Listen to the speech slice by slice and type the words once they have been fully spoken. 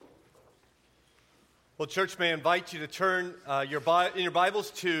Well, church, may I invite you to turn in your Bibles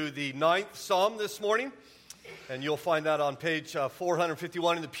to the 9th Psalm this morning, and you'll find that on page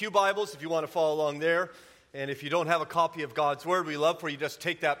 451 in the Pew Bibles if you want to follow along there. And if you don't have a copy of God's Word, we love for you to just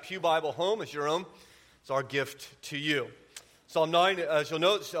take that Pew Bible home as your own. It's our gift to you. Psalm 9, as you'll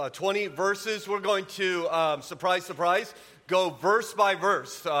note, 20 verses. We're going to, surprise, go verse by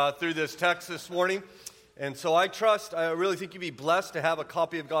verse through this text this morning. And so I really think you'd be blessed to have a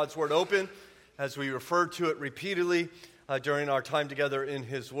copy of God's Word open as we refer to it repeatedly during our time together in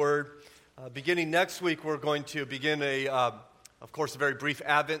His Word. Beginning next week, we're going to begin of course, a very brief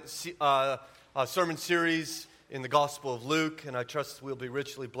Advent sermon series in the Gospel of Luke, and I trust we'll be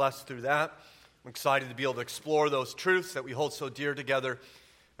richly blessed through that. I'm excited to be able to explore those truths that we hold so dear together.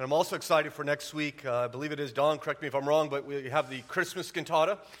 And I'm also excited for next week. I believe it is Dawn, correct me if I'm wrong, but we have the Christmas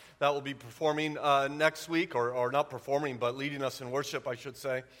cantata that will be performing next week, or not performing, but leading us in worship, I should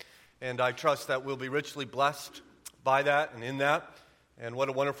say. And I trust that we'll be richly blessed by that and in that. And what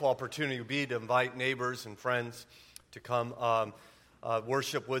a wonderful opportunity it would be to invite neighbors and friends to come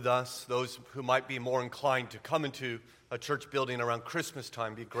worship with us. Those who might be more inclined to come into a church building around Christmas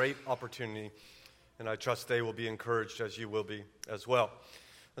time, be a great opportunity. And I trust they will be encouraged as you will be as well.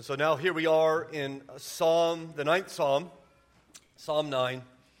 And so now here we are in the 9th Psalm, Psalm 9.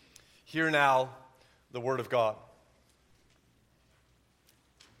 Hear now the word of God.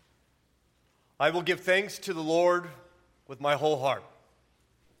 I will give thanks to the Lord with my whole heart.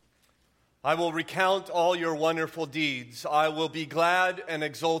 I will recount all your wonderful deeds. I will be glad and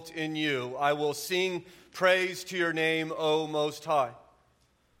exult in you. I will sing praise to your name, O Most High.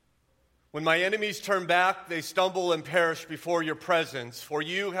 When my enemies turn back, they stumble and perish before your presence, for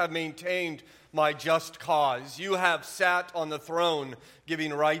you have maintained my just cause. You have sat on the throne,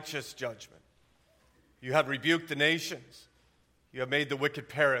 giving righteous judgment. You have rebuked the nations. You have made the wicked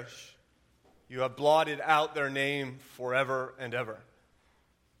perish. You have blotted out their name forever and ever.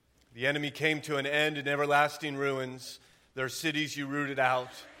 The enemy came to an end in everlasting ruins. Their cities you rooted out.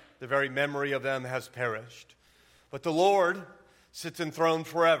 The very memory of them has perished. But the Lord sits enthroned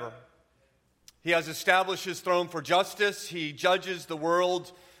forever. He has established his throne for justice. He judges the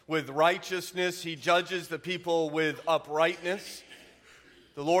world with righteousness. He judges the people with uprightness.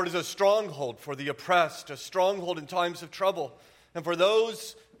 The Lord is a stronghold for the oppressed, a stronghold in times of trouble. And for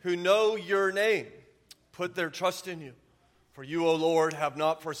those who know your name, put their trust in you. For you, O Lord, have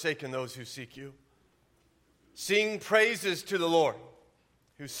not forsaken those who seek you. Sing praises to the Lord,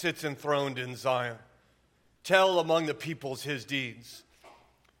 who sits enthroned in Zion. Tell among the peoples his deeds.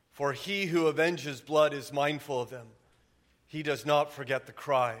 For he who avenges blood is mindful of them. He does not forget the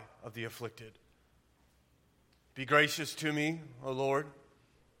cry of the afflicted. Be gracious to me, O Lord.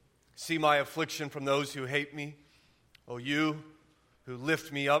 See my affliction from those who hate me. O you who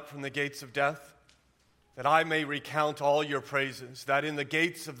lift me up from the gates of death, that I may recount all your praises, that in the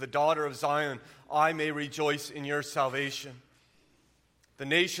gates of the daughter of Zion I may rejoice in your salvation. The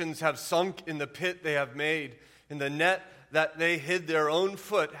nations have sunk in the pit they have made, in the net that they hid their own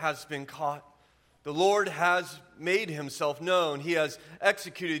foot has been caught. The Lord has made himself known. He has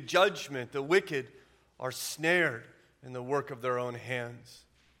executed judgment. The wicked are snared in the work of their own hands.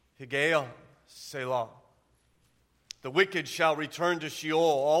 Higeon, Selah. The wicked shall return to Sheol,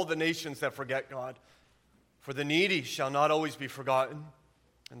 all the nations that forget God. For the needy shall not always be forgotten,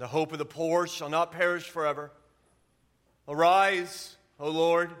 and the hope of the poor shall not perish forever. Arise, O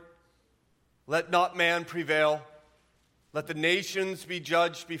Lord, let not man prevail. Let the nations be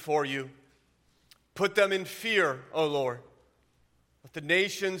judged before you. Put them in fear, O Lord. Let the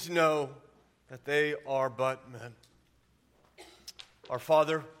nations know that they are but men. Our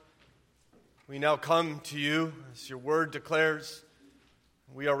Father, we now come to you, as your word declares.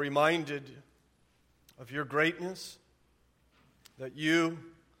 We are reminded of your greatness, that you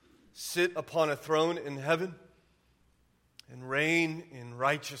sit upon a throne in heaven and reign in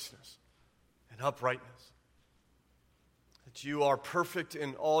righteousness and uprightness. That you are perfect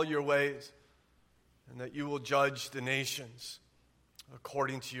in all your ways, and that you will judge the nations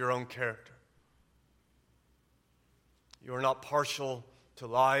according to your own character. You are not partial to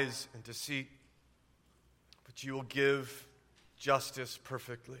lies and deceit, but you will give justice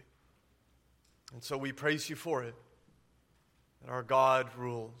perfectly. And so we praise you for it, that our God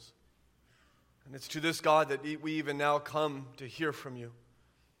rules. And it's to this God that we even now come to hear from you.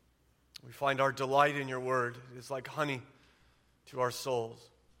 We find our delight in your word. It is like honey to our souls.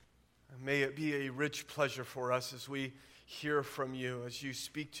 And may it be a rich pleasure for us as we hear from you, as you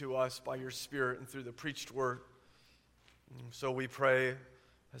speak to us by your Spirit and through the preached word. And so we pray,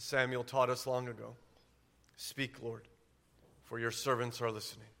 as Samuel taught us long ago, speak, Lord, for your servants are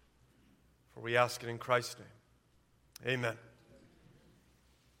listening. For we ask it in Christ's name. Amen.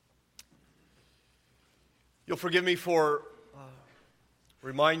 You'll forgive me for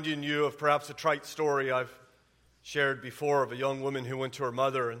reminding you of perhaps a trite story I've shared before of a young woman who went to her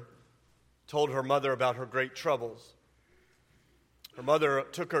mother and told her mother about her great troubles. Her mother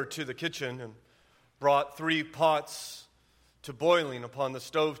took her to the kitchen and brought 3 pots to boiling upon the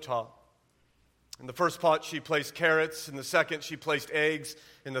stovetop. In the first pot, she placed carrots. In the second, she placed eggs.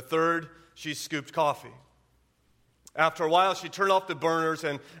 In the third, she scooped coffee. After a while, she turned off the burners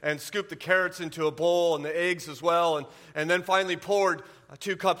and scooped the carrots into a bowl and the eggs as well, and then finally poured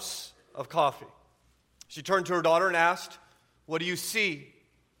 2 cups of coffee. She turned to her daughter and asked, "What do you see?"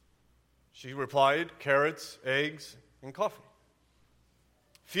 She replied, "Carrots, eggs, and coffee."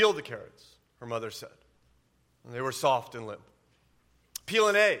 "Feel the carrots," her mother said, and they were soft and limp. "Peel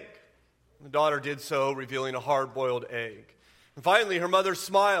an egg." The daughter did so, revealing a hard-boiled egg. And finally, her mother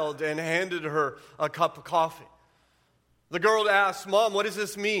smiled and handed her a cup of coffee. The girl asked, "Mom, what does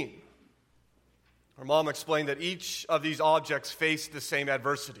this mean?" Her mom explained that each of these objects faced the same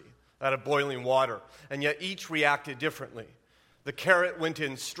adversity, that of boiling water, and yet each reacted differently. The carrot went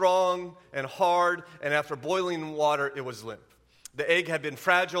in strong and hard, and after boiling water, it was limp. The egg had been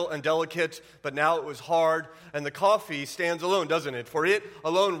fragile and delicate, but now it was hard, and the coffee stands alone, doesn't it? For it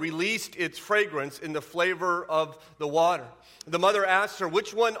alone released its fragrance in the flavor of the water. The mother asked her,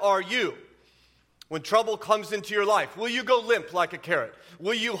 "Which one are you? When trouble comes into your life, will you go limp like a carrot?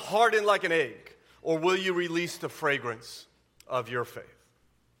 Will you harden like an egg? Or will you release the fragrance of your faith?"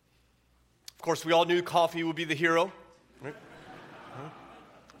 Of course, we all knew coffee would be the hero. Right?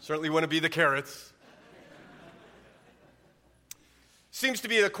 Certainly want to be the carrots. Seems to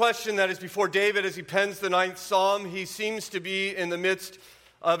be the question that is before David as he pens the 9th Psalm. He seems to be in the midst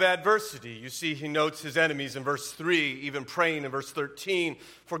of adversity. You see, he notes his enemies in verse 3, even praying in verse 13,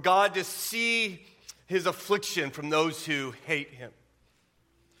 for God to see his affliction from those who hate him.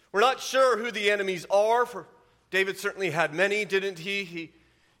 We're not sure who the enemies are, for David certainly had many, didn't he?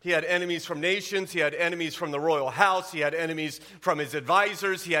 He had enemies from nations, he had enemies from the royal house, he had enemies from his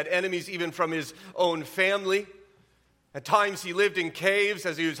advisors, he had enemies even from his own family. At times he lived in caves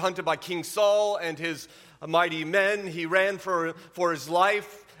as he was hunted by King Saul and his mighty men. He ran for his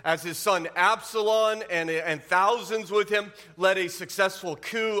life as his son Absalom and thousands with him led a successful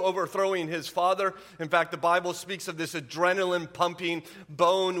coup overthrowing his father. In fact, the Bible speaks of this adrenaline-pumping,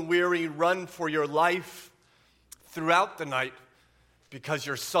 bone-weary run for your life throughout the night because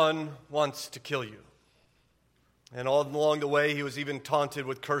your son wants to kill you. And all along the way, he was even taunted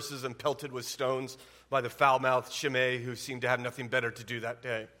with curses and pelted with stones by the foul-mouthed Shimei, who seemed to have nothing better to do that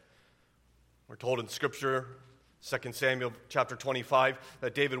day. We're told in Scripture, 2 Samuel chapter 25,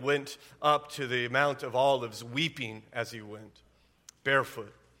 that David went up to the Mount of Olives weeping as he went,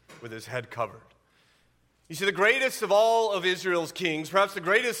 barefoot, with his head covered. You see, the greatest of all of Israel's kings, perhaps the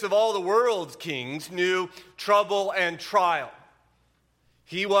greatest of all the world's kings, knew trouble and trial.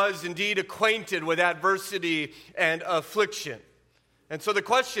 He was indeed acquainted with adversity and affliction. And so the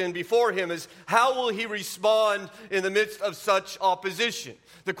question before him is, how will he respond in the midst of such opposition?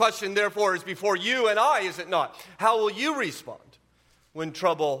 The question, therefore, is before you and I, is it not? How will you respond when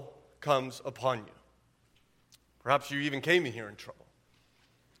trouble comes upon you? Perhaps you even came in here in trouble.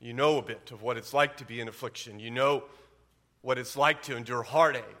 You know a bit of what it's like to be in affliction. You know what it's like to endure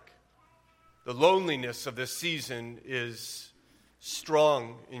heartache. The loneliness of this season is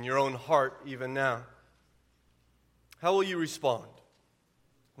strong in your own heart even now. How will you respond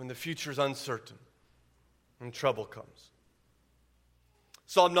when the future is uncertain and trouble comes?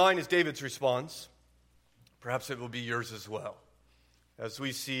 Psalm 9 is David's response. Perhaps it will be yours as well, as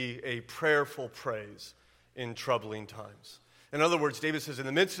we see a prayerful praise in troubling times. In other words, David says, in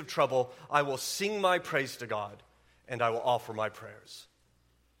the midst of trouble, I will sing my praise to God, and I will offer my prayers.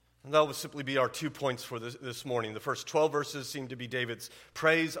 And that will simply be our 2 points for this morning. The first 12 verses seem to be David's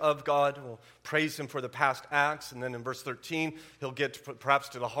praise of God. We'll praise him for the past acts. And then in verse 13, he'll get perhaps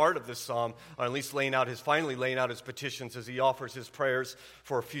to the heart of this psalm, or at least finally laying out his petitions as he offers his prayers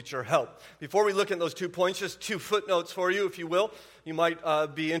for future help. Before we look at those 2 points, just 2 footnotes for you, if you will. You might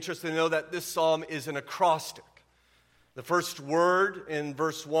be interested to know that this psalm is an acrostic. The first word in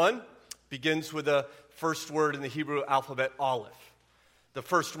verse 1 begins with the first word in the Hebrew alphabet, Aleph. The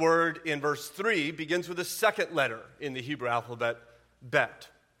first word in verse 3 begins with the second letter in the Hebrew alphabet, Bet,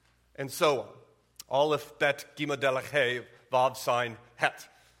 and so on. Aleph, Bet, Gimel, Daleth, He, Vav, Sin, Het.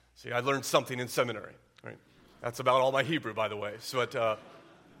 See, I learned something in seminary. Right? That's about all my Hebrew, by the way. So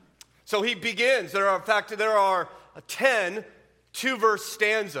he begins. There are 10 two-verse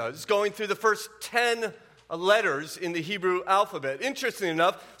stanzas going through the first 10 letters in the Hebrew alphabet. Interestingly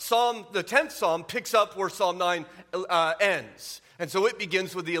enough, the 10th Psalm picks up where Psalm 9 ends. And so it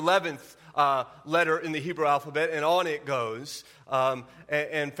begins with the 11th letter in the Hebrew alphabet, and on it goes.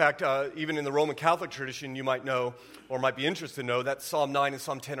 In fact, even in the Roman Catholic tradition, you might know, or might be interested to know, that Psalm 9 and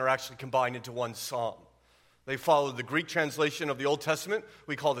Psalm 10 are actually combined into one psalm. They follow the Greek translation of the Old Testament,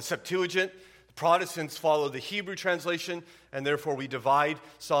 we call the Septuagint. The Protestants follow the Hebrew translation, and therefore we divide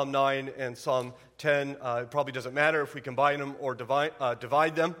Psalm 9 and Psalm 10. It probably doesn't matter if we combine them or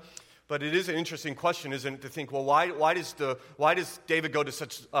divide them. But it is an interesting question, isn't it, to think, well, why does David go to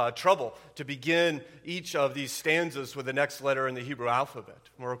such trouble to begin each of these stanzas with the next letter in the Hebrew alphabet?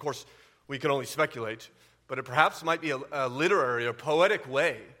 Well, of course, we can only speculate, but it perhaps might be a literary or poetic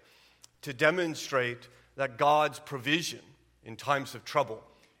way to demonstrate that God's provision in times of trouble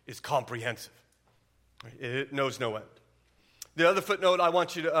is comprehensive. It knows no end. The other footnote I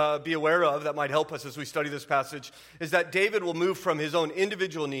want you to be aware of that might help us as we study this passage is that David will move from his own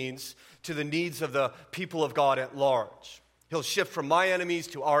individual needs to the needs of the people of God at large. He'll shift from my enemies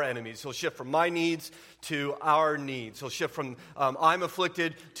to our enemies. He'll shift from my needs to our needs. He'll shift from I'm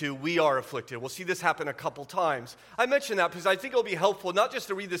afflicted to we are afflicted. We'll see this happen a couple times. I mention that because I think it'll be helpful not just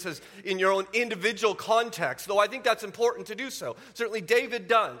to read this as in your own individual context, though I think that's important to do so. Certainly David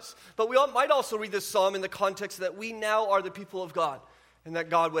does. But we might also read this psalm in the context that we now are the people of God, and that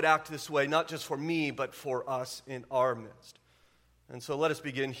God would act this way, not just for me, but for us in our midst. And so let us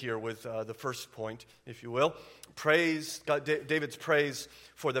begin here with the first point, if you will. David's praise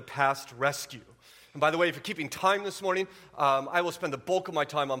for the past rescue. And by the way, if you're keeping time this morning, I will spend the bulk of my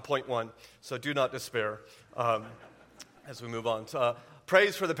time on point one, so do not despair as we move on.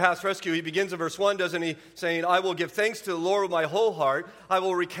 Praise for the past rescue. He begins in verse 1, doesn't he, saying, I will give thanks to the Lord with my whole heart. I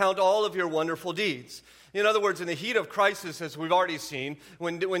will recount all of your wonderful deeds. In other words, in the heat of crisis, as we've already seen,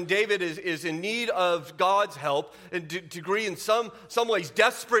 when David is in need of God's help, in degree in some ways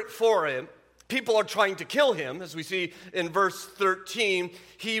desperate for him, people are trying to kill him, as we see in verse 13.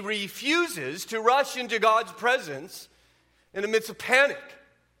 He refuses to rush into God's presence in the midst of panic.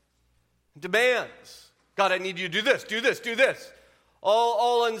 Demands, God, I need you to do this, do this, do this.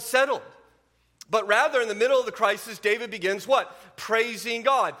 All unsettled. But rather, in the middle of the crisis, David begins what? Praising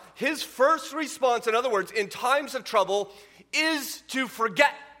God. His first response, in other words, in times of trouble, is to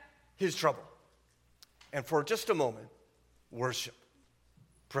forget his trouble. And for just a moment, worship,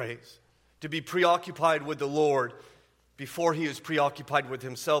 praise. To be preoccupied with the Lord before he is preoccupied with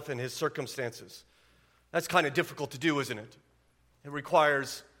himself and his circumstances. That's kind of difficult to do, isn't it? It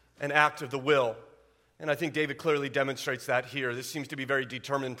requires an act of the will. And I think David clearly demonstrates that here. This seems to be very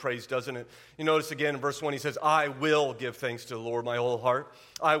determined praise, doesn't it? You notice again in verse 1, he says, I will give thanks to the Lord my whole heart.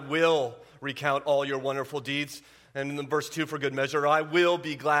 I will recount all your wonderful deeds. And in verse 2, for good measure, I will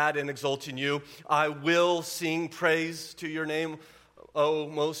be glad and exult in you. I will sing praise to your name, O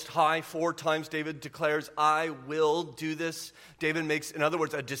Most High. 4 times David declares, I will do this. David makes, in other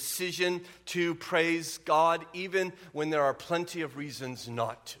words, a decision to praise God even when there are plenty of reasons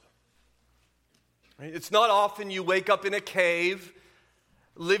not to. It's not often you wake up in a cave,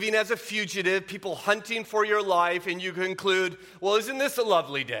 living as a fugitive, people hunting for your life, and you conclude, well, isn't this a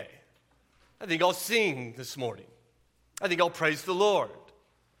lovely day? I think I'll sing this morning. I think I'll praise the Lord.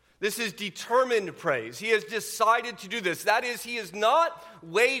 This is determined praise. He has decided to do this. That is, he is not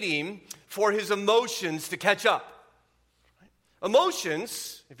waiting for his emotions to catch up.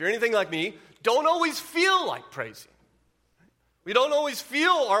 Emotions, if you're anything like me, don't always feel like praising. We don't always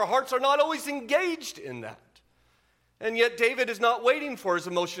feel, our hearts are not always engaged in that. And yet David is not waiting for his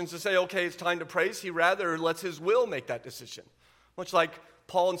emotions to say, okay, it's time to praise. He rather lets his will make that decision. Much like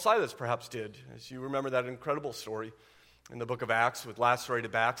Paul and Silas perhaps did, as you remember that incredible story in the book of Acts with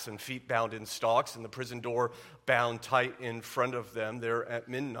lacerated backs and feet bound in stocks and the prison door bound tight in front of them there at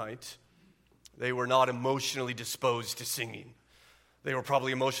midnight. They were not emotionally disposed to singing. They were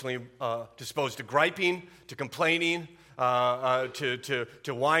probably emotionally disposed to griping, to complaining, to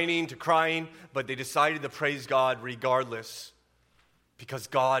whining, to crying, but they decided to praise God regardless because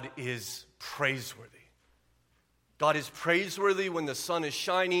God is praiseworthy. God is praiseworthy when the sun is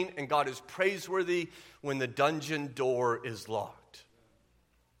shining, and God is praiseworthy when the dungeon door is locked.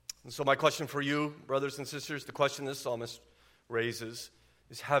 And so my question for you, brothers and sisters, the question this psalmist raises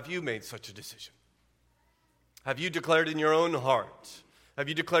is, have you made such a decision? Have you declared in your own heart? Have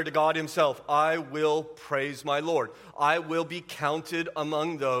you declared to God himself, I will praise my Lord. I will be counted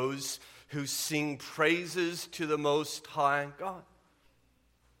among those who sing praises to the Most High God.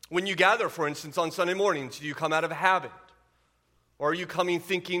 When you gather, for instance, on Sunday mornings, do you come out of habit? Or are you coming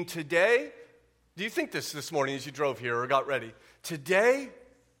thinking today? Do you think this morning as you drove here or got ready? Today,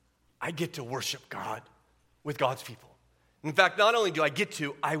 I get to worship God. with God's people. In fact, not only do I get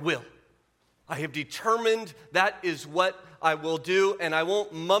to, I will. I have determined that is what I will do, and I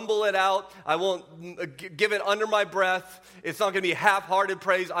won't mumble it out. I won't give it under my breath. It's not going to be half-hearted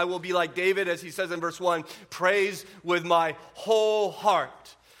praise. I will be like David, as he says in verse 1, praise with my whole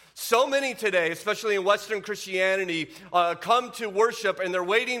heart. So many today, especially in Western Christianity, come to worship and they're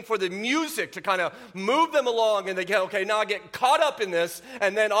waiting for the music to kind of move them along, and they get, okay, now I get caught up in this,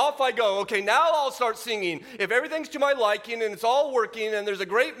 and then off I go. Okay, now I'll start singing. If everything's to my liking and it's all working and there's a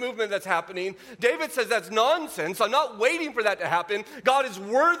great movement that's happening, David says that's nonsense. I'm not waiting for that to happen. God is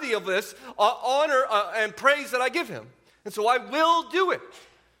worthy of this honor and praise that I give him. And so I will do it.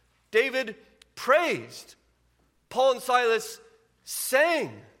 David praised. Paul and Silas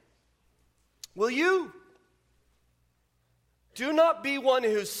sang. Will you? Do not be one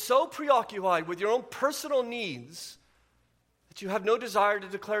who's so preoccupied with your own personal needs that you have no desire to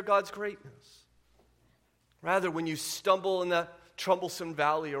declare God's greatness. Rather, when you stumble in that troublesome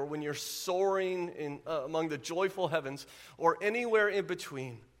valley, or when you're soaring among the joyful heavens, or anywhere in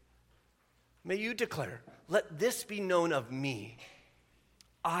between, may you declare, let this be known of me.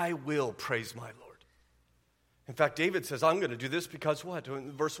 I will praise my Lord. In fact, David says, I'm going to do this because what?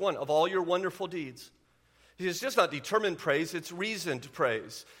 In verse 1, of all your wonderful deeds. It's just not determined praise, it's reasoned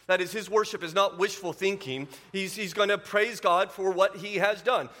praise. That is, his worship is not wishful thinking. He's going to praise God for what he has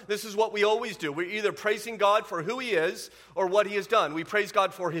done. This is what we always do. We're either praising God for who he is or what he has done. We praise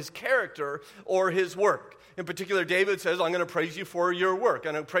God for his character or his work. In particular, David says, I'm going to praise you for your work.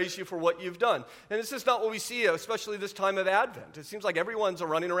 I'm going to praise you for what you've done. And this is not what we see, especially this time of Advent. It seems like everyone's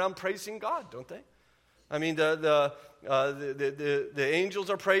running around praising God, don't they? I mean, the angels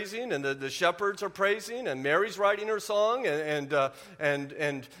are praising, and the shepherds are praising, and Mary's writing her song,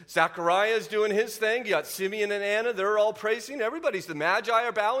 and Zechariah is doing his thing. You got Simeon and Anna; they're all praising. The Magi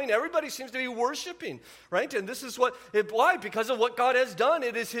are bowing. Everybody seems to be worshiping, right? And this is why? Because of what God has done.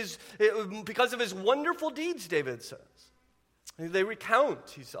 Because of his wonderful deeds, David says. They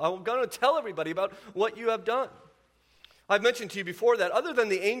recount. I'm going to tell everybody about what you have done. I've mentioned to you before that other than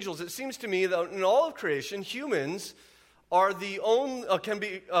the angels, it seems to me that in all of creation, humans are the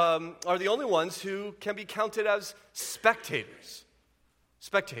only ones who can be counted as spectators.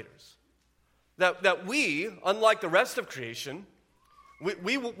 Spectators. That we, unlike the rest of creation,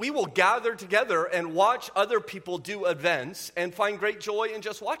 we will gather together and watch other people do events and find great joy in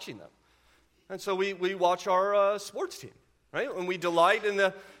just watching them. And so we watch our sports team, right? And we delight in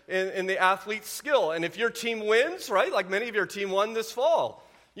the athlete's skill. And if your team wins, right, like many of your team won this fall,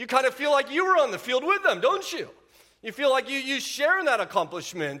 you kind of feel like you were on the field with them, don't you? You feel like you share in that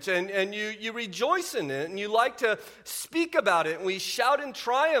accomplishment, and you rejoice in it, and you like to speak about it, and we shout in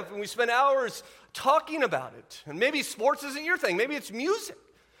triumph, and we spend hours talking about it. And maybe sports isn't your thing. Maybe it's music,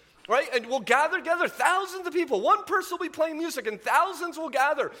 right? And we'll gather together, thousands of people. One person will be playing music, and thousands will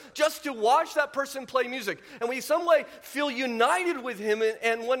gather just to watch that person play music. And we in some way feel united with him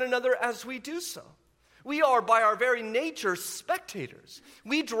and one another as we do so. We are, by our very nature, spectators.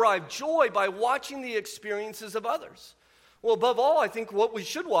 We derive joy by watching the experiences of others. Well, above all, I think what we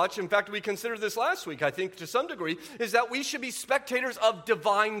should watch, in fact, we considered this last week, I think to some degree, is that we should be spectators of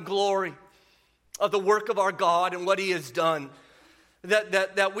divine glory, of the work of our God and what he has done.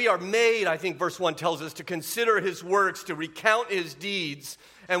 That we are made, I think verse 1 tells us, to consider his works, to recount his deeds.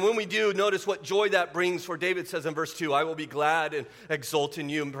 And when we do, notice what joy that brings. For David says in verse 2, I will be glad and exult in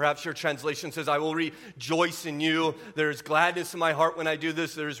you. And perhaps your translation says, I will rejoice in you. There's gladness in my heart when I do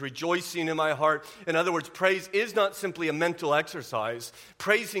this. There's rejoicing in my heart. In other words, praise is not simply a mental exercise.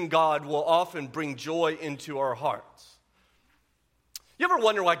 Praising God will often bring joy into our hearts. You ever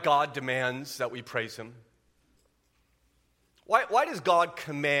wonder why God demands that we praise him? Why does God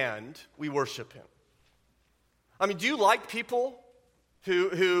command we worship him? I mean, do you like people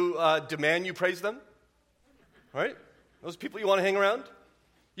who demand you praise them? Right? Those people you want to hang around?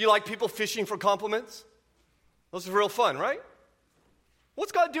 You like people fishing for compliments? Those are real fun, right?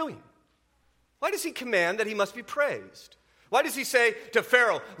 What's God doing? Why does he command that he must be praised? Why does he say to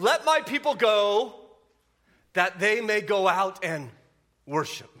Pharaoh, let my people go that they may go out and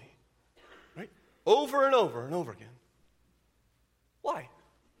worship me? Right? Over and over and over again. Why?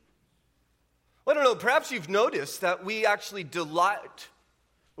 Well, I don't know, perhaps you've noticed that we actually delight,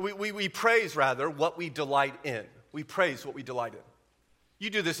 we praise rather what we delight in. We praise what we delight in. You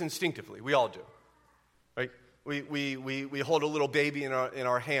do this instinctively, we all do, right? We hold a little baby in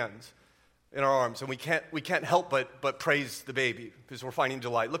our hands. in our arms, and we can't help but praise the baby because we're finding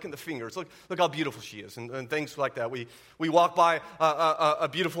delight. Look at the fingers. Look how beautiful she is, and things like that. We walk by a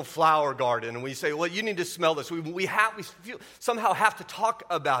beautiful flower garden, and we say, well, you need to smell this. We somehow have to talk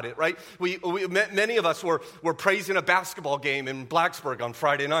about it, right? Many of us were praising a basketball game in Blacksburg on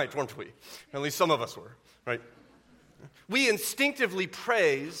Friday night, weren't we? At least some of us were, right? We instinctively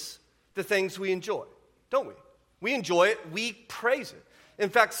praise the things we enjoy, don't we? We enjoy it. We praise it. In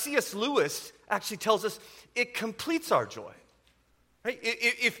fact, C.S. Lewis actually tells us it completes our joy. Right?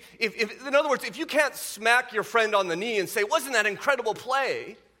 If, in other words, if you can't smack your friend on the knee and say, wasn't that incredible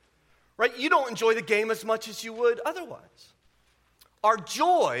play, right, you don't enjoy the game as much as you would otherwise. Our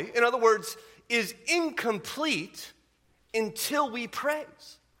joy, in other words, is incomplete until we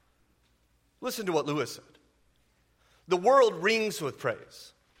praise. Listen to what Lewis said. The world rings with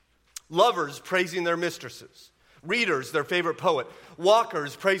praise. Lovers praising their mistresses. Readers, their favorite poet.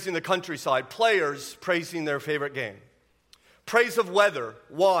 Walkers praising the countryside. Players praising their favorite game. Praise of weather,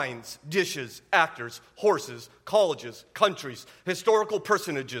 wines, dishes, actors, horses, colleges, countries, historical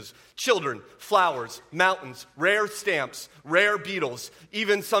personages, children, flowers, mountains, rare stamps, rare beetles,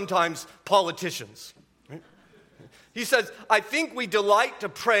 even sometimes politicians. He says, I think we delight to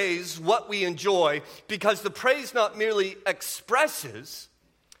praise what we enjoy because the praise not merely expresses,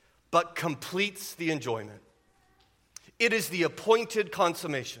 but completes the enjoyment. It is the appointed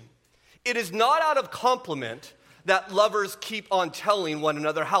consummation. It is not out of compliment that lovers keep on telling one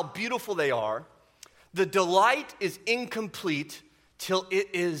another how beautiful they are. The delight is incomplete till it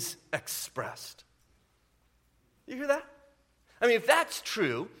is expressed. You hear that? I mean, if that's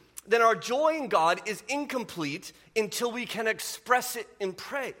true, then our joy in God is incomplete until we can express it in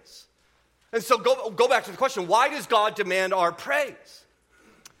praise. And so go back to the question, why does God demand our praise?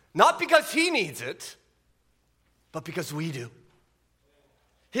 Not because he needs it, but because we do.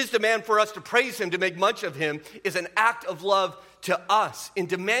 His demand for us to praise him, to make much of him, is an act of love to us. In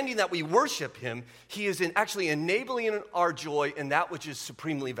demanding that we worship him, he is actually enabling our joy in that which is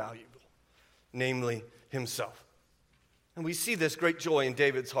supremely valuable, namely himself. And we see this great joy in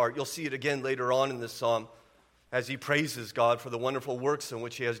David's heart. You'll see it again later on in this psalm as he praises God for the wonderful works in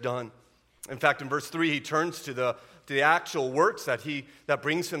which he has done. In fact, in verse 3, he turns to the actual works that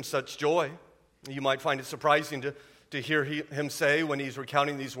brings him such joy. You might find it surprising to hear him say when he's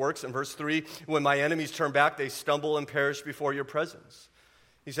recounting these works in verse 3, when my enemies turn back, they stumble and perish before your presence.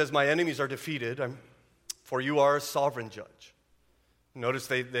 He says, my enemies are defeated, for you are a sovereign judge. Notice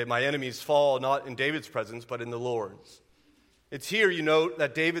my enemies fall not in David's presence, but in the Lord's. It's here you note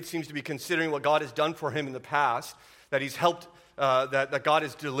that David seems to be considering what God has done for him in the past, that he's helped, that God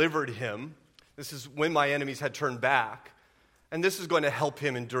has delivered him. This is when my enemies had turned back, and this is going to help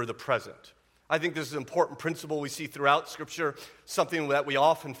him endure the present. I think this is an important principle we see throughout Scripture, something that we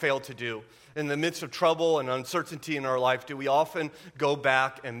often fail to do. In the midst of trouble and uncertainty in our life, do we often go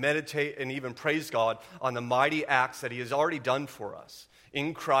back and meditate and even praise God on the mighty acts that he has already done for us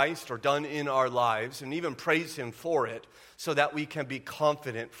in Christ or done in our lives, and even praise him for it so that we can be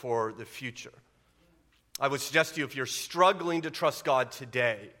confident for the future. I would suggest to you, if you're struggling to trust God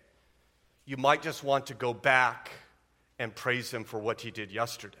today, you might just want to go back and praise him for what he did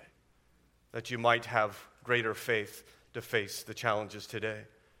yesterday, that you might have greater faith to face the challenges today.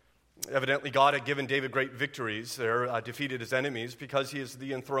 Evidently, God had given David great victories there, defeated his enemies, because he is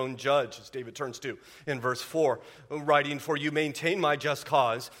the enthroned judge, as David turns to in verse 4, writing, for you maintain my just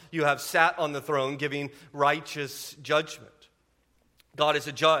cause. You have sat on the throne giving righteous judgment. God is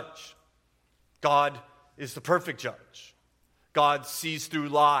a judge. God is the perfect judge. God sees through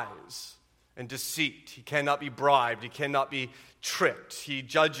lies and deceit. He cannot be bribed. He cannot be tricked. He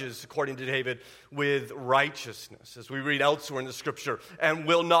judges, according to David, with righteousness, as we read elsewhere in the Scripture. And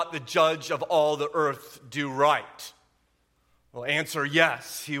will not the judge of all the earth do right? Well, answer,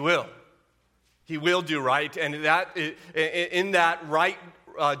 yes, he will. He will do right, and in that right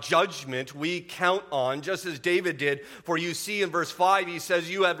judgment we count on, just as David did. For you see in verse 5, he says,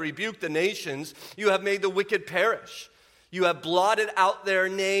 you have rebuked the nations, you have made the wicked perish. You have blotted out their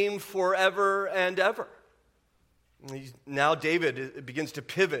name forever and ever. Now David begins to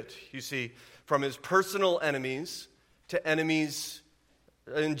pivot, you see, from his personal enemies to enemies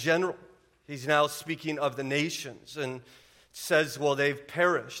in general. He's now speaking of the nations and says, well, they've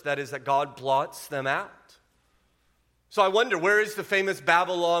perished. That is, that God blots them out. So I wonder, where is the famous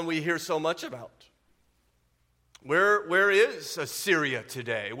Babylon we hear so much about? Where is Assyria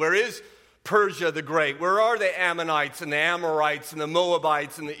today? Where is Persia the Great? Where are the Ammonites and the Amorites and the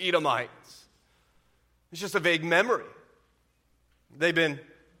Moabites and the Edomites? It's just a vague memory. They've been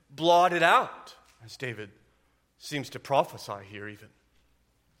blotted out, as David seems to prophesy here even.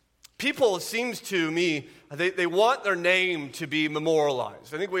 People, it seems to me, they want their name to be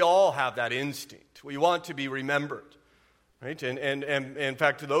memorialized. I think we all have that instinct. We want to be remembered, right? And in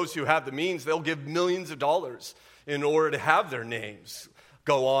fact, to those who have the means, they'll give millions of dollars in order to have their names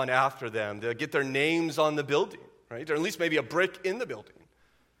go on after them. They'll get their names on the building, right? Or at least maybe a brick in the building.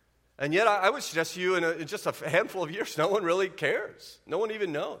 And yet, I would suggest to you in just a handful of years, no one really cares. No one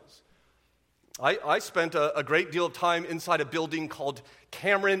even knows. I spent a great deal of time inside a building called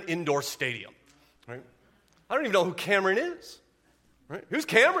Cameron Indoor Stadium, right? I don't even know who Cameron is, right? Who's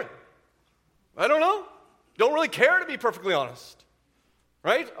Cameron? I don't know. Don't really care, to be perfectly honest,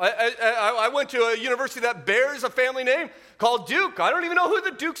 right? I went to a university that bears a family name called Duke. I don't even know who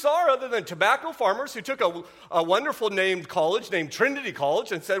the Dukes are other than tobacco farmers who took a wonderful named college named Trinity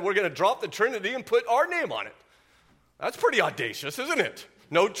College and said, we're going to drop the Trinity and put our name on it. That's pretty audacious, isn't it?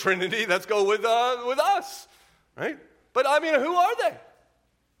 No Trinity, let's go with us, right? But I mean, who are they?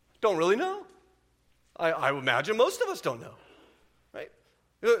 Don't really know. I imagine most of us don't know, right?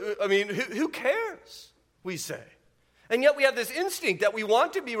 I mean, who cares, we say. And yet we have this instinct that we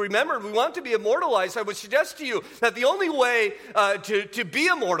want to be remembered, we want to be immortalized. I would suggest to you that the only way to be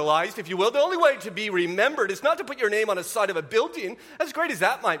immortalized, if you will, the only way to be remembered is not to put your name on the side of a building, as great as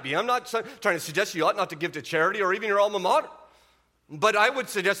that might be. I'm not trying to suggest you ought not to give to charity or even your alma mater. But I would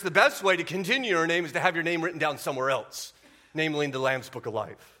suggest the best way to continue your name is to have your name written down somewhere else, namely in the Lamb's Book of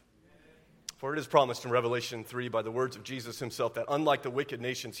Life. For it is promised in Revelation 3 by the words of Jesus himself that unlike the wicked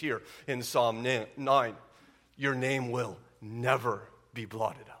nations here in Psalm 9, your name will never be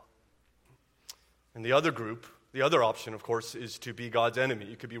blotted out. And the other group, the other option, of course, is to be God's enemy.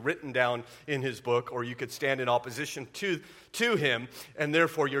 You could be written down in his book, or you could stand in opposition to him, and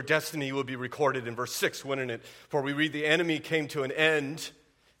therefore your destiny will be recorded in verse 6, wouldn't it? For we read, the enemy came to an end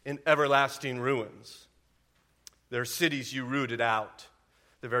in everlasting ruins. Their cities you rooted out.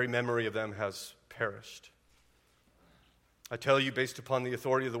 The very memory of them has perished. I tell you, based upon the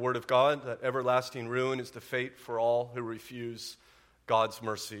authority of the Word of God, that everlasting ruin is the fate for all who refuse God's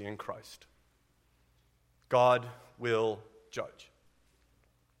mercy in Christ. God will judge.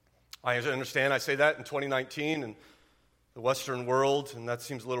 I understand I say that in 2019 in the Western world, and that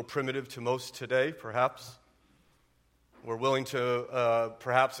seems a little primitive to most today, perhaps. We're willing to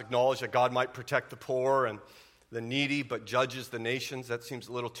perhaps acknowledge that God might protect the poor and the needy, but judges the nations. That seems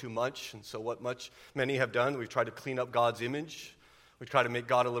a little too much. And so many have done, we've tried to clean up God's image. We try to make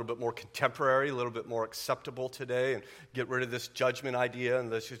God a little bit more contemporary, a little bit more acceptable today, and get rid of this judgment idea,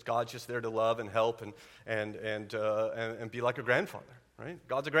 and God's just there to love and help and be like a grandfather, right?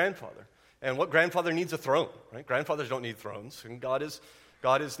 God's a grandfather. And what grandfather needs a throne, right? Grandfathers don't need thrones. And God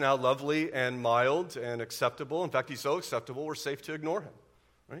is now lovely and mild and acceptable. In fact, he's so acceptable, we're safe to ignore him,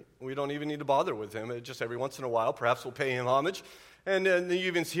 right? We don't even need to bother with him. Just every once in a while, perhaps we'll pay him homage. And then you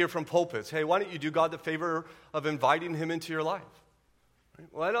even hear from pulpits, hey, why don't you do God the favor of inviting him into your life?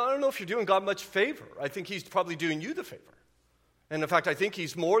 Well, I don't know if you're doing God much favor. I think he's probably doing you the favor. And in fact, I think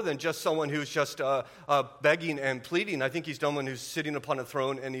he's more than just someone who's just begging and pleading. I think he's someone who's sitting upon a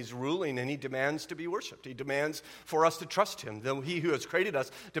throne and he's ruling, and he demands to be worshiped. He demands for us to trust him. Though he who has created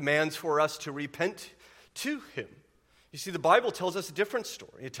us demands for us to repent to him. You see, the Bible tells us a different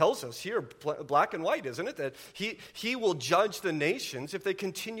story. It tells us here, black and white, isn't it, that he will judge the nations if they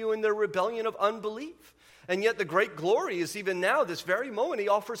continue in their rebellion of unbelief. And yet the great glory is even now, this very moment, he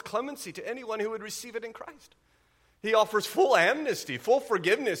offers clemency to anyone who would receive it in Christ. He offers full amnesty, full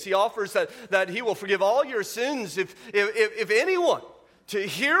forgiveness. He offers that he will forgive all your sins if anyone, to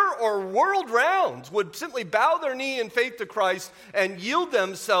here or world round, would simply bow their knee in faith to Christ and yield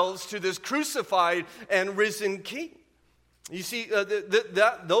themselves to this crucified and risen King. You see,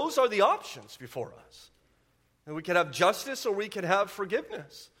 those are the options before us. And we can have justice or we can have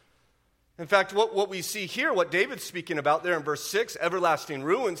forgiveness. In fact, what we see here, what David's speaking about there in verse 6, everlasting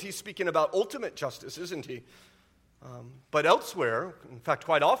ruins, he's speaking about ultimate justice, isn't he? But elsewhere, in fact,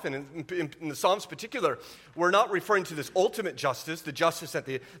 quite often, in the Psalms in particular, we're not referring to this ultimate justice, the justice at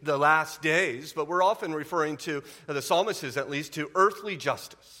the last days, but we're often referring to, the psalmist is at least, to earthly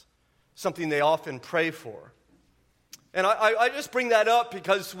justice, something they often pray for. And I just bring that up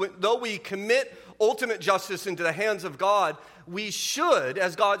because though we commit ultimate justice into the hands of God, we should,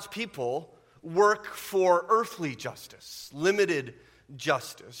 as God's people, work for earthly justice, limited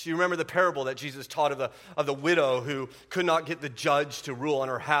justice. You remember the parable that Jesus taught of the widow who could not get the judge to rule on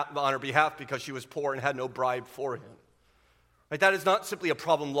her behalf because she was poor and had no bribe for him. Right? That is not simply a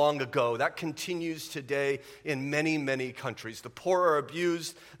problem long ago. That continues today in many, many countries. The poor are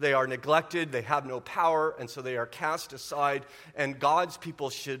abused, they are neglected, they have no power, and so they are cast aside. And God's people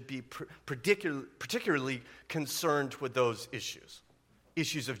should be particularly concerned with those issues.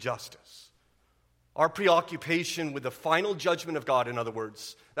 issues of justice. Our preoccupation with the final judgment of God, in other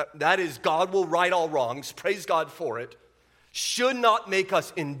words, that is, God will right all wrongs, praise God for it, should not make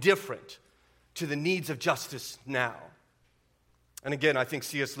us indifferent to the needs of justice now. And again, I think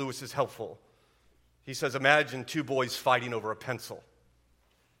C.S. Lewis is helpful. He says, imagine two boys fighting over a pencil.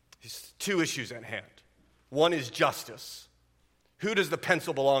 There's two issues at hand. One is justice. Who does the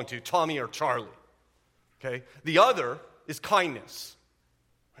pencil belong to, Tommy or Charlie? Okay. The other is kindness.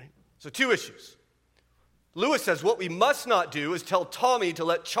 Right? So two issues. Lewis says what we must not do is tell Tommy to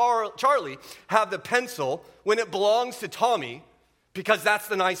let Charlie have the pencil when it belongs to Tommy, because that's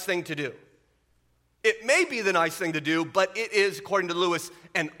the nice thing to do. It may be the nice thing to do, but it is, according to Lewis,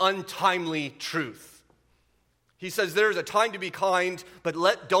 an untimely truth. He says there's a time to be kind, but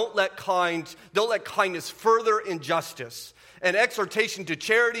don't let kindness further injustice. An exhortation to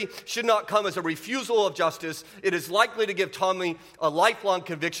charity should not come as a refusal of justice. It is likely to give Tommy a lifelong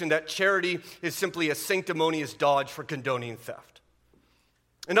conviction that charity is simply a sanctimonious dodge for condoning theft.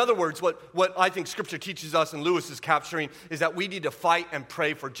 In other words, what I think Scripture teaches us and Lewis is capturing is that we need to fight and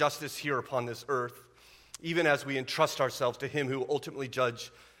pray for justice here upon this earth, even as we entrust ourselves to Him who will ultimately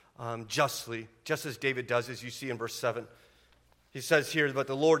judge justly, just as David does, as you see in verse 7. He says here, but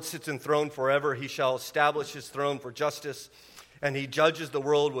the Lord sits enthroned forever. He shall establish His throne for justice, and He judges the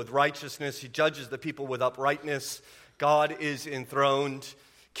world with righteousness. He judges the people with uprightness. God is enthroned.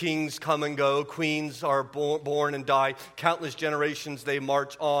 Kings come and go. Queens are born and die. Countless generations they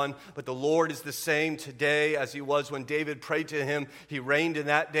march on. But the Lord is the same today as He was when David prayed to Him. He reigned in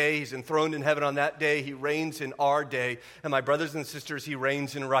that day. He's enthroned in heaven on that day. He reigns in our day. And my brothers and sisters, He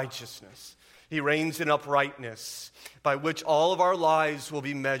reigns in righteousness. He reigns in uprightness, by which all of our lives will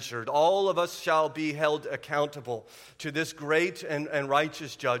be measured. All of us shall be held accountable to this great and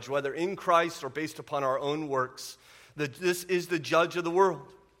righteous judge, whether in Christ or based upon our own works. This is the judge of the world.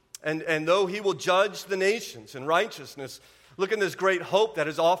 And though He will judge the nations in righteousness, look at this great hope that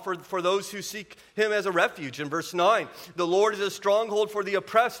is offered for those who seek Him as a refuge. In verse 9, the Lord is a stronghold for the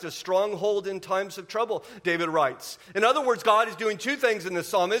oppressed, a stronghold in times of trouble, David writes. In other words, God is doing two things in this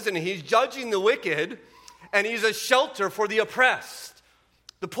psalm, isn't He? He's judging the wicked, and He's a shelter for the oppressed,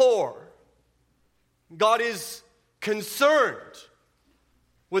 the poor. God is concerned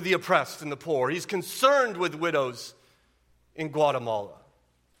with the oppressed and the poor. He's concerned with widows in Guatemala,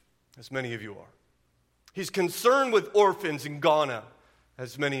 as many of you are. He's concerned with orphans in Ghana,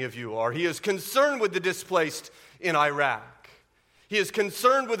 as many of you are. He is concerned with the displaced in Iraq. He is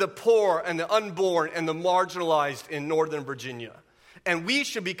concerned with the poor and the unborn and the marginalized in Northern Virginia. And we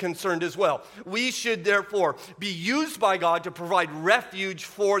should be concerned as well. We should therefore be used by God to provide refuge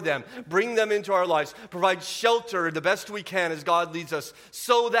for them, bring them into our lives, provide shelter the best we can as God leads us,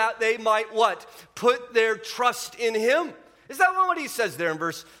 so that they might what? Put their trust in Him. Is that what He says there in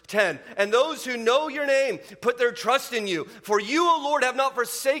verse 10? And those who know your name put their trust in you. For you, O Lord, have not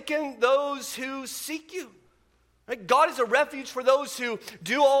forsaken those who seek you. Right? God is a refuge for those who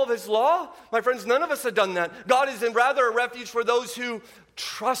do all of His law. My friends, none of us have done that. God is rather a refuge for those who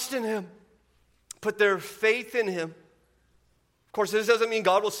trust in Him, put their faith in Him. Of course, this doesn't mean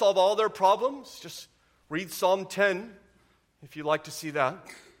God will solve all their problems. Just read Psalm 10 if you'd like to see that.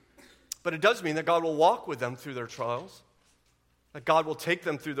 But it does mean that God will walk with them through their trials, that God will take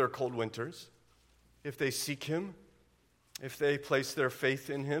them through their cold winters if they seek Him, if they place their faith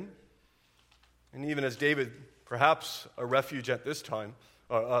in Him. And even as David, perhaps a refuge at this time,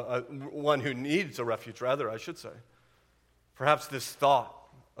 one who needs a refuge, rather, I should say. Perhaps this thought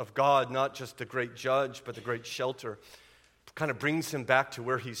of God, not just the great judge, but the great shelter, kind of brings him back to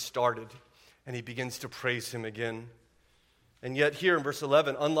where he started, and he begins to praise Him again. And yet here in verse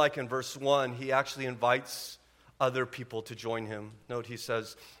 11, unlike in verse 1, he actually invites other people to join him. Note he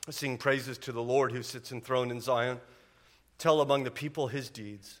says, sing praises to the Lord who sits enthroned in Zion. Tell among the people His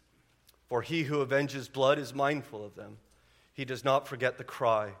deeds. For He who avenges blood is mindful of them. He does not forget the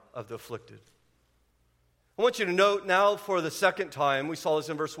cry of the afflicted. I want you to note now for the second time, we saw this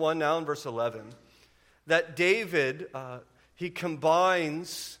in verse 1, now in verse 11, that David, he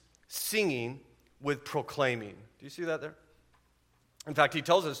combines singing with proclaiming. Do you see that there? In fact, he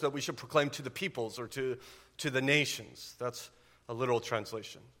tells us that we should proclaim to the peoples or to the nations. That's a literal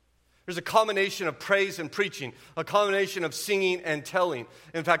translation. There's a combination of praise and preaching, a combination of singing and telling.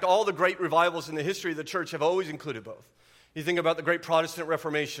 In fact, all the great revivals in the history of the church have always included both. You think about the great Protestant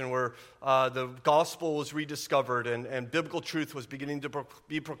Reformation where the gospel was rediscovered and biblical truth was beginning to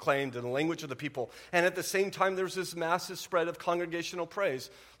be proclaimed in the language of the people. And at the same time, there was this massive spread of congregational praise,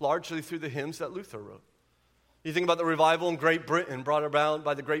 largely through the hymns that Luther wrote. You think about the revival in Great Britain brought about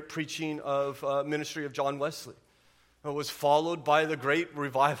by the great preaching of ministry of John Wesley. It was followed by the great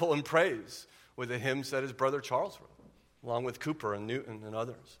revival and praise with the hymns that his brother Charles wrote, along with Cooper and Newton and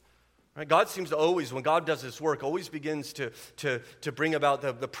others. Right? God seems to always, when God does this work, always begins to bring about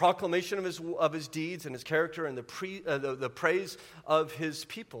the proclamation of his deeds and his character and the praise of his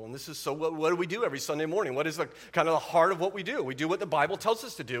people. And this is so. What do we do every Sunday morning? What is kind of the heart of what we do? We do what the Bible tells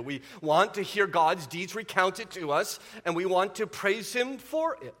us to do. We want to hear God's deeds recounted to us, and we want to praise him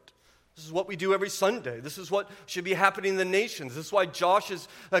for it. This is what we do every Sunday. This is what should be happening in the nations. This is why Josh is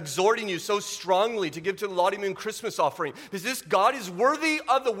exhorting you so strongly to give to the Lottie Moon Christmas offering. Because this God is worthy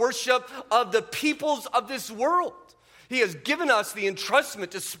of the worship of the peoples of this world. He has given us the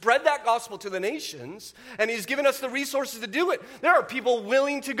entrustment to spread that gospel to the nations, and he's given us the resources to do it. There are people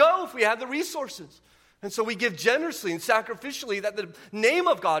willing to go if we have the resources. And so we give generously and sacrificially that the name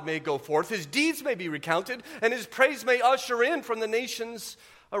of God may go forth, his deeds may be recounted, and his praise may usher in from the nations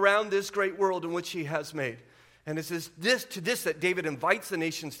around this great world in which he has made. And it is this that David invites the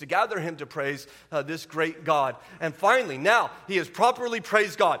nations to gather him to praise this great God. And finally, now he has properly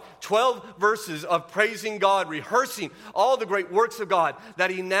praised God. 12 verses of praising God, rehearsing all the great works of God, that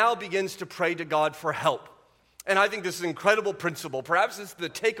he now begins to pray to God for help. And I think this is an incredible principle. Perhaps this is the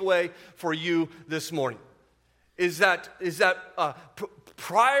takeaway for you this morning. Is that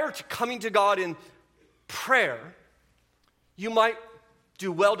prior to coming to God in prayer, you might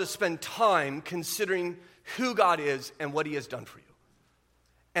do well to spend time considering who God is and what he has done for you.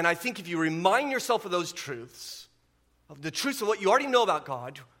 And I think if you remind yourself of those truths, of the truths of what you already know about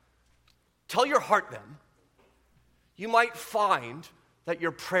God, tell your heart them, you might find that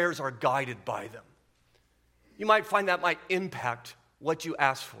your prayers are guided by them. You might find that might impact what you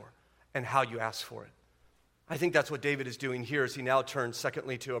ask for and how you ask for it. I think that's what David is doing here as he now turns,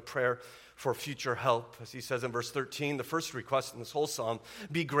 secondly, to a prayer for future help. As he says in verse 13, the first request in this whole psalm,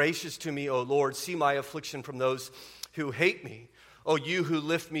 be gracious to me, O Lord, see my affliction from those who hate me. O you who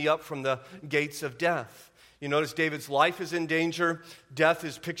lift me up from the gates of death. You notice David's life is in danger. Death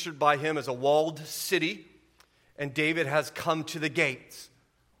is pictured by him as a walled city. And David has come to the gates,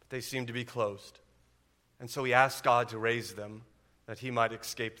 but they seem to be closed. And so he asks God to raise them, that he might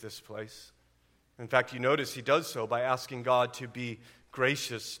escape this place. In fact, you notice he does so by asking God to be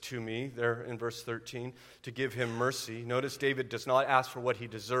gracious to me, there in verse 13, to give him mercy. Notice David does not ask for what he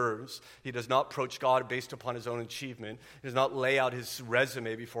deserves. He does not approach God based upon his own achievement. He does not lay out his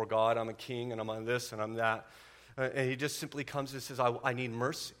resume before God. I'm a king, and I'm on this, and I'm that. And he just simply comes and says, I need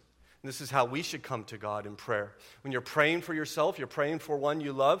mercy. And this is how we should come to God in prayer. When you're praying for yourself, you're praying for one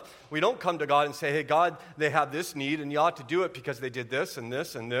you love, we don't come to God and say, hey, God, they have this need, and you ought to do it because they did this and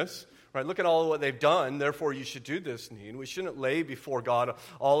this and this. Right, look at all of what they've done, therefore you should do this need. We shouldn't lay before God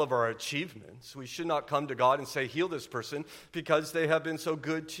all of our achievements. We should not come to God and say, heal this person because they have been so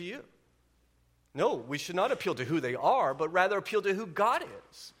good to you. No, we should not appeal to who they are, but rather appeal to who God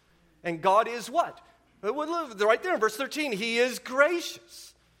is. And God is what? Right there in verse 13, he is gracious.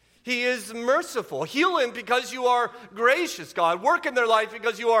 He is merciful. Heal him because you are gracious, God. Work in their life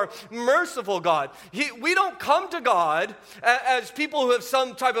because you are merciful, God. We don't come to God as people who have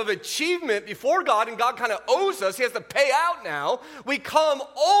some type of achievement before God, and God kind of owes us. He has to pay out now. We come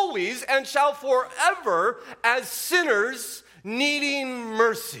always and shall forever as sinners needing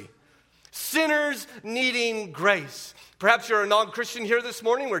mercy. Sinners needing grace. Perhaps you're a non-Christian here this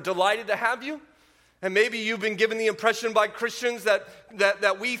morning. We're delighted to have you. And maybe you've been given the impression by Christians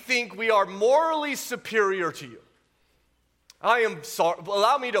that we think we are morally superior to you. I am sorry.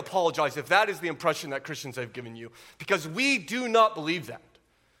 Allow me to apologize if that is the impression that Christians have given you, because we do not believe that.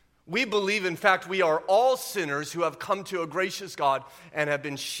 We believe, in fact, we are all sinners who have come to a gracious God and have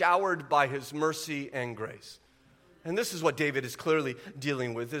been showered by his mercy and grace. And this is what David is clearly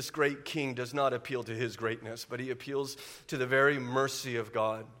dealing with. This great king does not appeal to his greatness, but he appeals to the very mercy of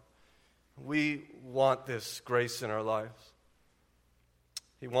God. We want this grace in our lives.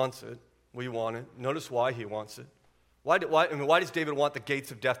 He wants it. We want it. Notice why he wants it. Why does David want the gates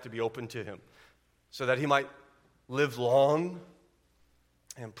of death to be open to him? So that he might live long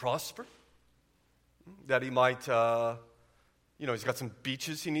and prosper? That he might, he's got some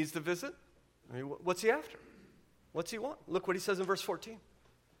beaches he needs to visit? I mean, what's he after? What's he want? Look what he says in verse 14.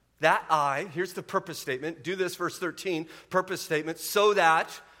 Here's the purpose statement. Do this, verse 13, purpose statement, so that,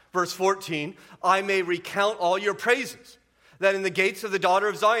 verse 14, I may recount all your praises, that in the gates of the daughter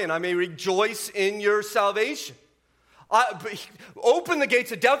of Zion I may rejoice in your salvation. Open the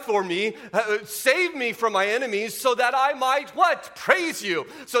gates of death for me, save me from my enemies, so that I might, what? Praise you,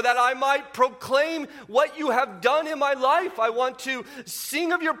 so that I might proclaim what you have done in my life. I want to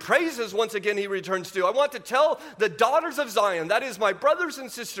sing of your praises once again, he returns to. I want to tell the daughters of Zion, that is my brothers and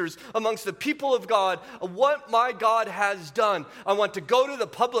sisters amongst the people of God, what my God has done. I want to go to the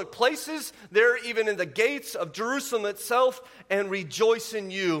public places, there even in the gates of Jerusalem itself, and rejoice in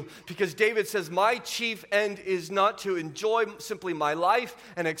you, because David says, my chief end is not to enjoy simply my life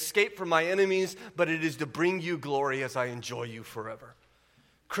and escape from my enemies, but it is to bring you glory as I enjoy you forever.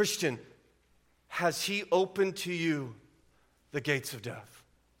 Christian, has he opened to you the gates of death?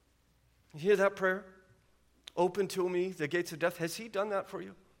 You hear that prayer? Open to me the gates of death. Has he done that for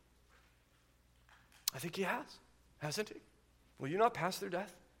you? I think he has, hasn't he? Will you not pass through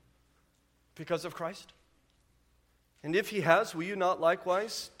death because of Christ? And if he has, will you not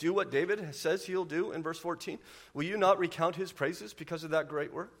likewise do what David says he'll do in verse 14? Will you not recount his praises because of that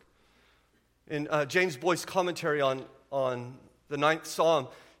great work? In James Boyce's commentary on the 9th Psalm,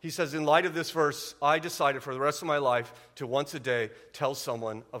 he says, in light of this verse, I decided for the rest of my life to once a day tell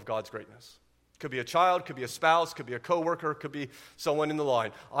someone of God's greatness. Could be a child, could be a spouse, could be a coworker, could be someone in the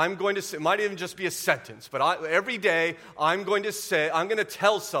line. I'm going to say, it might even just be a sentence, but every day I'm going to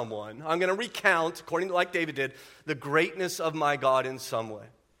tell someone, I'm going to recount, according to like David did, the greatness of my God in some way.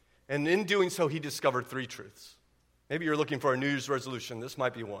 And in doing so, he discovered 3 truths. Maybe you're looking for a New Year's resolution. This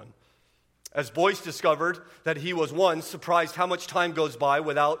might be one. As Boyce discovered that he was, one, surprised how much time goes by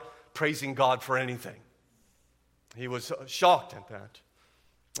without praising God for anything. He was shocked at that.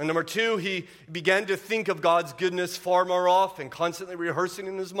 And number 2, he began to think of God's goodness far more often, constantly rehearsing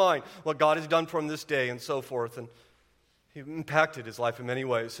in his mind what God has done for him this day and so forth. And he impacted his life in many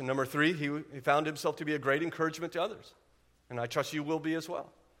ways. And number 3, he found himself to be a great encouragement to others. And I trust you will be as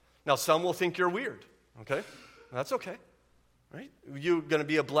well. Now, some will think you're weird, okay? That's okay, right? You're going to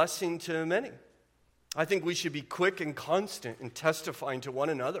be a blessing to many. I think we should be quick and constant in testifying to one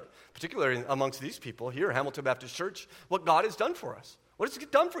another, particularly amongst these people here at Hamilton Baptist Church, what God has done for us. What has he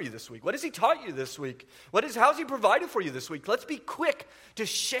done for you this week? What has he taught you this week? How's he provided for you this week? Let's be quick to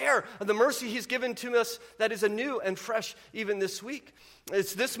share the mercy he's given to us that is anew and fresh even this week.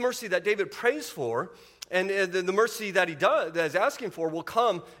 It's this mercy that David prays for, and the mercy that that is asking for will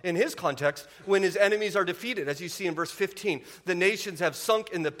come in his context when his enemies are defeated. As you see in verse 15, the nations have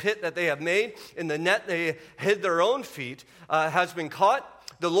sunk in the pit that they have made, in the net they hid their own feet, has been caught.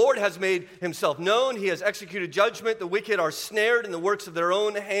 The Lord has made himself known. He has executed judgment. The wicked are snared in the works of their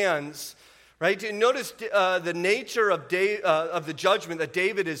own hands. Right? And notice the nature of the judgment that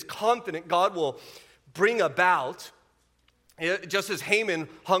David is confident God will bring about. Just as Haman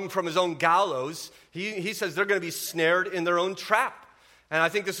hung from his own gallows, he says they're going to be snared in their own trap. And I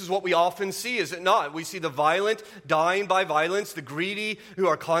think this is what we often see, is it not? We see the violent dying by violence, the greedy who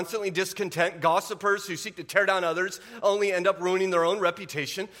are constantly discontent, gossipers who seek to tear down others, only end up ruining their own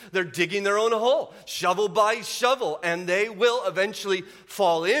reputation. They're digging their own hole, shovel by shovel, and they will eventually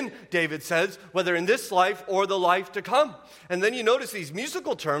fall in, David says, whether in this life or the life to come. And then you notice these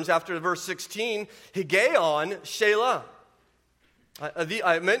musical terms after verse 16, Higgaion, Shelah.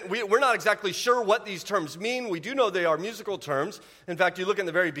 We're not exactly sure what these terms mean. We do know they are musical terms. In fact, you look in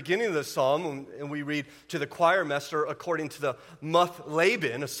the very beginning of the psalm, and we read, to the choir master according to the Muth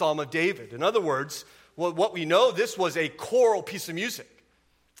Laban, a psalm of David. In other words, what we know, this was a choral piece of music.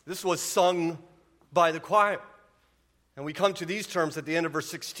 This was sung by the choir. And we come to these terms at the end of verse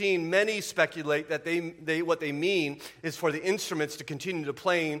 16. Many speculate that what they mean is for the instruments to continue to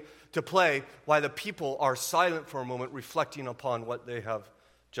play while the people are silent for a moment, reflecting upon what they have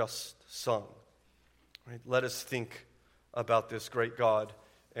just sung. Right? Let us think about this great God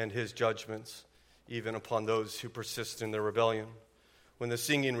and his judgments, even upon those who persist in their rebellion. When the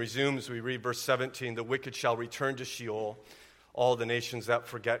singing resumes, we read verse 17, the wicked shall return to Sheol, all the nations that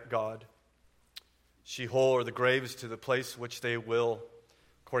forget God. Sheol, or the graves, to the place which they will,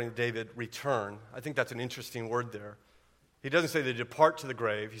 according to David, return. I think that's an interesting word there. He doesn't say they depart to the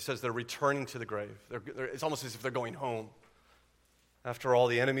grave. He says they're returning to the grave. It's almost as if they're going home. After all,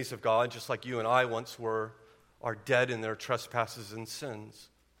 the enemies of God, just like you and I once were, are dead in their trespasses and sins.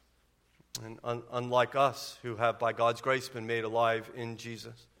 And unlike us, who have, by God's grace, been made alive in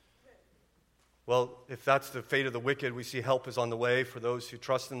Jesus. Well, if that's the fate of the wicked, we see help is on the way for those who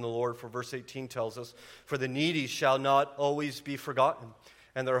trust in the Lord. For verse 18 tells us, for the needy shall not always be forgotten,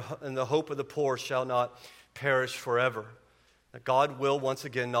 and the hope of the poor shall not perish forever. That God will once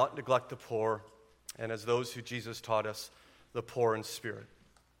again not neglect the poor, and as those who Jesus taught us, the poor in spirit.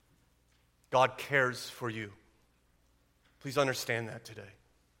 God cares for you. Please understand that today.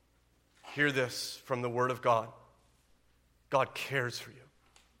 Hear this from the Word of God. God cares for you.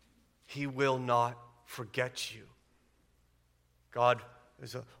 He will not forget you. God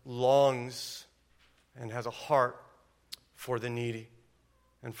longs and has a heart for the needy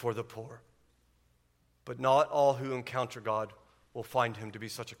and for the poor. But not all who encounter God will find him to be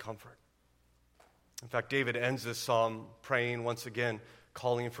such a comfort. In fact, David ends this psalm praying once again,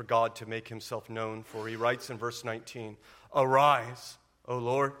 calling for God to make himself known. For he writes in verse 19, "Arise, O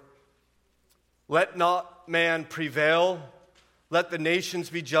Lord, let not man prevail. Let the nations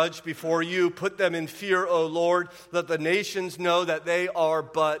be judged before you. Put them in fear, O Lord. Let the nations know that they are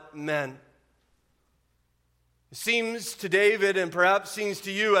but men." It seems to David, and perhaps seems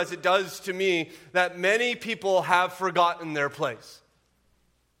to you as it does to me, that many people have forgotten their place.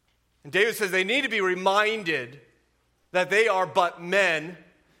 And David says they need to be reminded that they are but men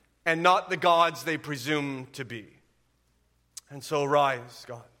and not the gods they presume to be. And so arise,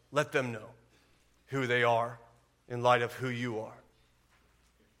 God. Let them know who they are in light of who you are.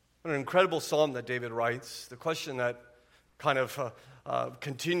 What an incredible psalm that David writes. The question that kind of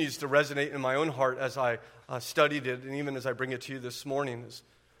continues to resonate in my own heart as I studied it, and even as I bring it to you this morning, is,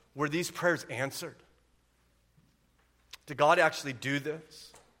 were these prayers answered? Did God actually do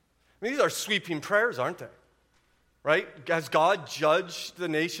this? I mean, these are sweeping prayers, aren't they? Right? Has God judged the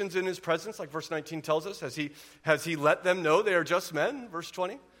nations in his presence, like verse 19 tells us? Has he let them know they are just men, verse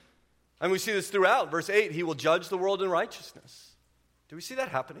 20? And we see this throughout. Verse 8, he will judge the world in righteousness. Do we see that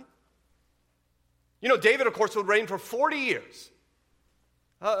happening? You know, David, of course, would reign for 40 years.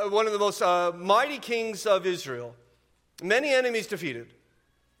 One of the most mighty kings of Israel. Many enemies defeated.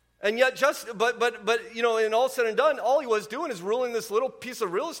 And yet but you know, in all said and done, all he was doing is ruling this little piece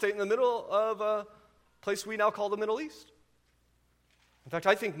of real estate in the middle of a place we now call the Middle East. In fact,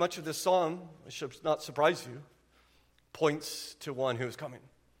 I think much of this psalm, it should not surprise you, points to one who is coming.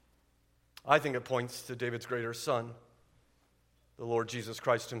 I think it points to David's greater son, the Lord Jesus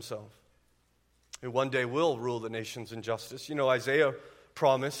Christ himself, who one day will rule the nations in justice. You know, Isaiah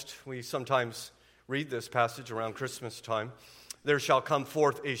promised, we sometimes read this passage around Christmas time, there shall come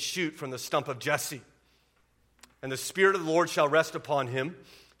forth a shoot from the stump of Jesse, and the Spirit of the Lord shall rest upon him.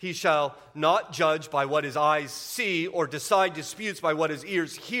 He shall not judge by what his eyes see or decide disputes by what his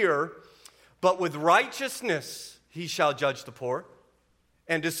ears hear, but with righteousness he shall judge the poor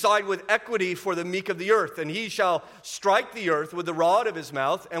and decide with equity for the meek of the earth. And he shall strike the earth with the rod of his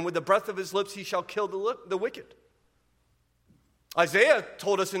mouth, and with the breath of his lips he shall kill the wicked. Isaiah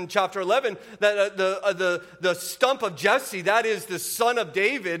told us in chapter 11 that the stump of Jesse, that is the son of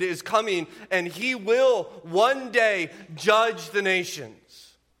David, is coming, and he will one day judge the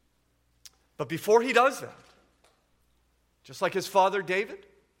nations. But before he does that, just like his father David,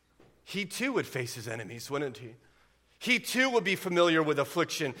 he too would face his enemies, wouldn't he? He too would be familiar with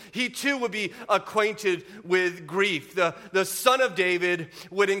affliction. He too would be acquainted with grief. The son of David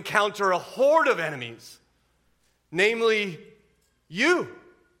would encounter a horde of enemies, namely you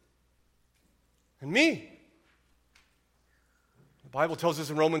and me. The Bible tells us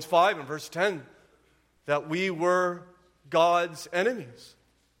in Romans 5 and verse 10 that we were God's enemies.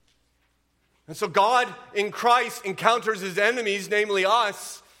 And so God in Christ encounters his enemies, namely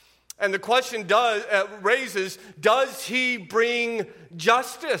us. And the question raises, does he bring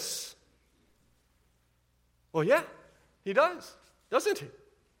justice? Well, yeah, he does, doesn't he?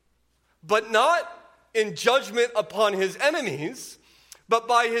 But not in judgment upon his enemies, but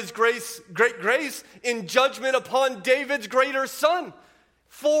by his great grace, in judgment upon David's greater son,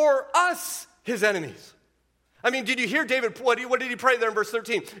 for us, his enemies. I mean, did you hear David? What did he pray there in verse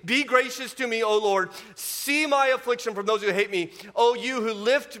 13? Be gracious to me, O Lord. See my affliction from those who hate me. O you who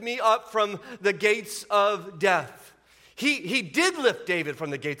lift me up from the gates of death. He did lift David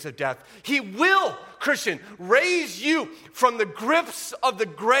from the gates of death. He will, Christian, raise you from the grips of the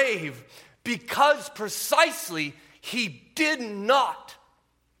grave, because precisely he did not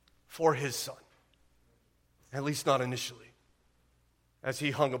for his son. At least not initially. As he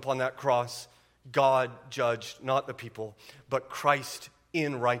hung upon that cross, God judged not the people, but Christ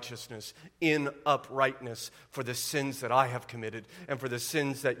in righteousness, in uprightness, for the sins that I have committed and for the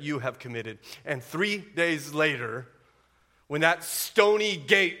sins that you have committed. And 3 days later, when that stony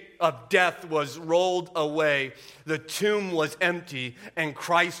gate of death was rolled away, the tomb was empty, and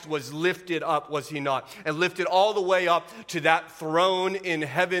Christ was lifted up, was he not? And lifted all the way up to that throne in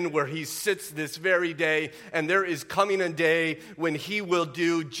heaven where he sits this very day. And there is coming a day when he will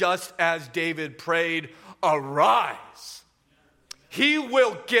do just as David prayed, arise. He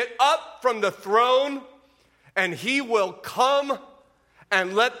will get up from the throne, and he will come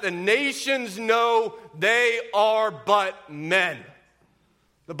and let the nations know they are but men.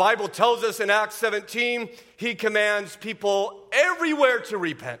 The Bible tells us in Acts 17, he commands people everywhere to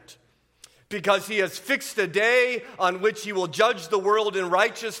repent because he has fixed a day on which he will judge the world in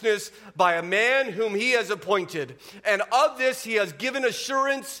righteousness by a man whom he has appointed. And of this he has given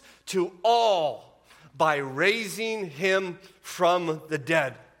assurance to all by raising him from the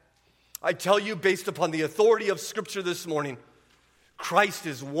dead. I tell you, based upon the authority of Scripture this morning, Christ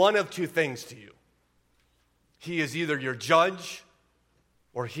is one of two things to you. He is either your judge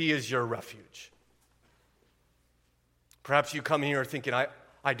or he is your refuge. Perhaps you come here thinking,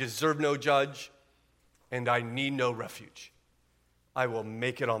 I deserve no judge and I need no refuge. I will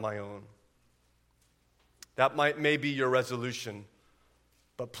make it on my own. That may be your resolution,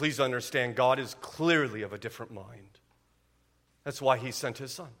 but please understand, God is clearly of a different mind. That's why he sent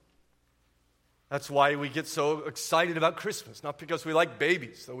his son. That's why we get so excited about Christmas. Not because we like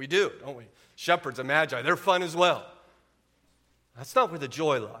babies, though we do, don't we? Shepherds and magi, they're fun as well. That's not where the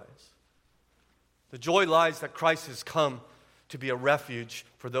joy lies. The joy lies that Christ has come to be a refuge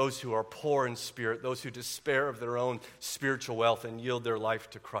for those who are poor in spirit, those who despair of their own spiritual wealth and yield their life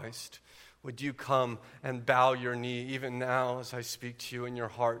to Christ. Would you come and bow your knee even now as I speak to you in your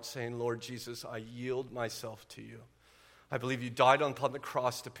heart, saying, Lord Jesus, I yield myself to you. I believe you died upon the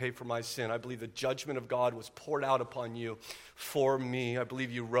cross to pay for my sin. I believe the judgment of God was poured out upon you for me. I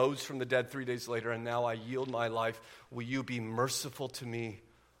believe you rose from the dead 3 days later, and now I yield my life. Will you be merciful to me,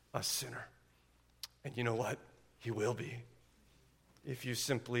 a sinner? And you know what? He will be, if you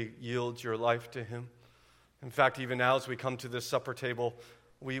simply yield your life to him. In fact, even now as we come to this supper table,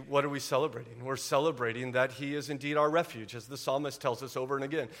 what are we celebrating? We're celebrating that he is indeed our refuge, as the psalmist tells us over and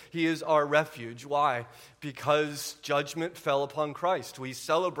again. He is our refuge. Why? Because judgment fell upon Christ. We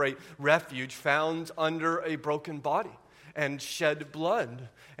celebrate refuge found under a broken body and shed blood.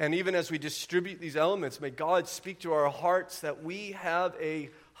 And even as we distribute these elements, may God speak to our hearts that we have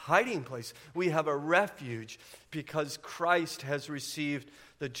a hiding place. We have a refuge because Christ has received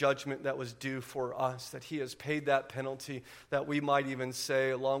the judgment that was due for us, that he has paid that penalty, that we might even say,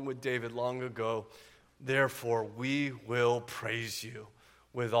 along with David long ago, therefore we will praise you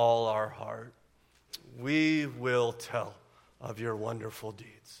with all our heart. We will tell of your wonderful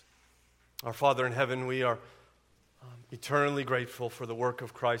deeds. Our Father in heaven, we are eternally grateful for the work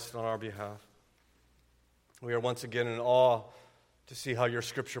of Christ on our behalf. We are once again in awe to see how your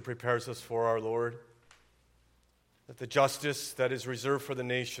Scripture prepares us for our Lord. That the justice that is reserved for the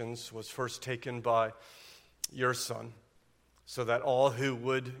nations was first taken by your Son, so that all who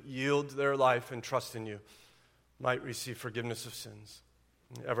would yield their life and trust in you might receive forgiveness of sins,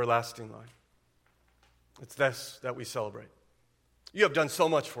 everlasting life. It's this that we celebrate. You have done so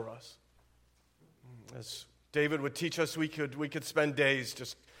much for us. As David would teach us, we could spend days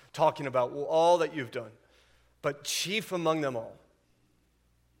just talking about all that you've done. But chief among them all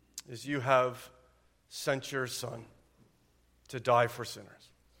is you have sent your Son to die for sinners,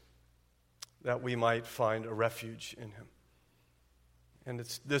 that we might find a refuge in him. And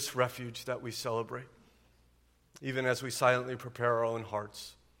it's this refuge that we celebrate, even as we silently prepare our own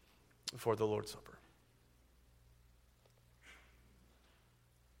hearts for the Lord's Supper.